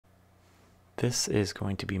This is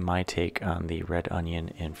going to be my take on the red onion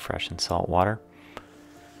in fresh and salt water.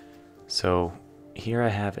 So here I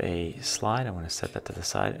have a slide. I'm going to set that to the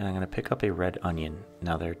side, and I'm going to pick up a red onion.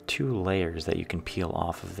 Now there are two layers that you can peel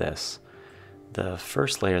off of this. The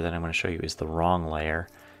first layer that I'm going to show you is the wrong layer.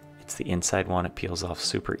 It's the inside one. It peels off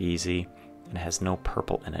super easy and it has no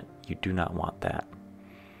purple in it. You do not want that.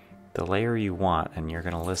 The layer you want, and you're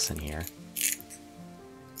going to listen here,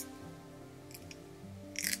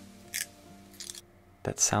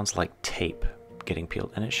 that sounds like tape getting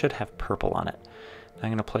peeled, and it should have purple on it. I'm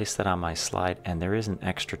going to place that on my slide, and there is an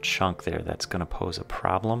extra chunk there that's going to pose a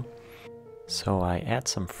problem. So I add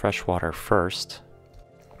some fresh water first,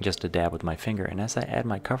 just a dab with my finger, and as I add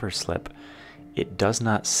my cover slip, it does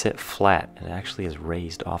not sit flat. It actually is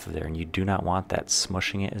raised off of there, and you do not want that.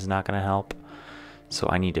 Smushing it is not going to help. So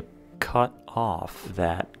I need to cut off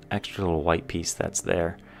that extra little white piece that's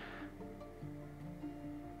there.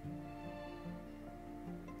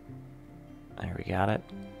 There, we got it.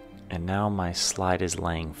 And now my slide is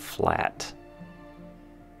laying flat.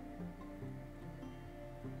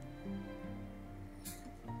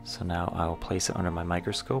 So now I will place it under my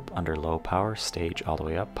microscope, under low power, stage all the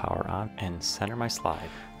way up, power on, and center my slide.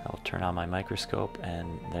 I'll turn on my microscope,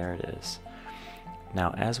 and there it is.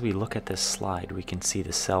 Now as we look at this slide, we can see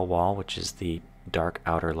the cell wall, which is the dark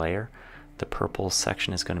outer layer. The purple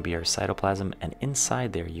section is going to be our cytoplasm, and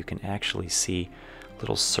inside there you can actually see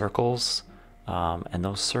little circles, and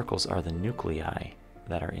those circles are the nuclei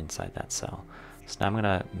that are inside that cell. So now I'm going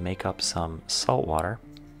to make up some salt water,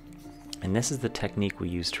 and this is the technique we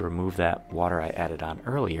use to remove that water I added on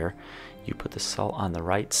earlier. You put the salt on the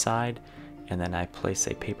right side, and then I place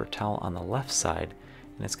a paper towel on the left side,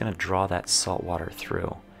 and it's going to draw that salt water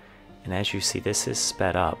through. And as you see, this is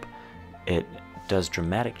sped up. It does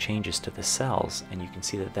dramatic changes to the cells, and you can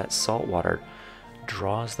see that that salt water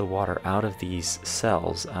draws the water out of these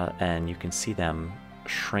cells, and you can see them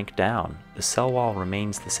shrink down. The cell wall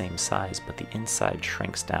remains the same size, but the inside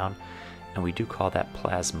shrinks down, and we do call that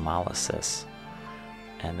plasmolysis.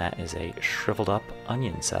 And that is a shriveled up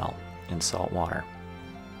onion cell in salt water.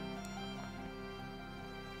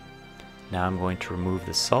 Now I'm going to remove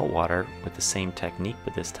the salt water with the same technique,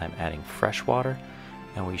 but this time adding fresh water,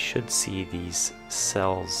 and we should see these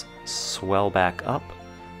cells swell back up,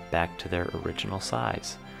 back to their original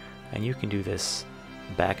size. And you can do this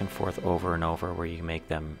back and forth over and over, where you make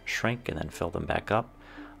them shrink and then fill them back up,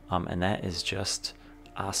 and that is just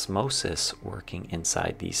osmosis working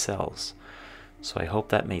inside these cells. So I hope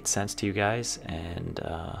that made sense to you guys, and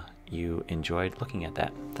you enjoyed looking at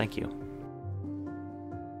that. Thank you.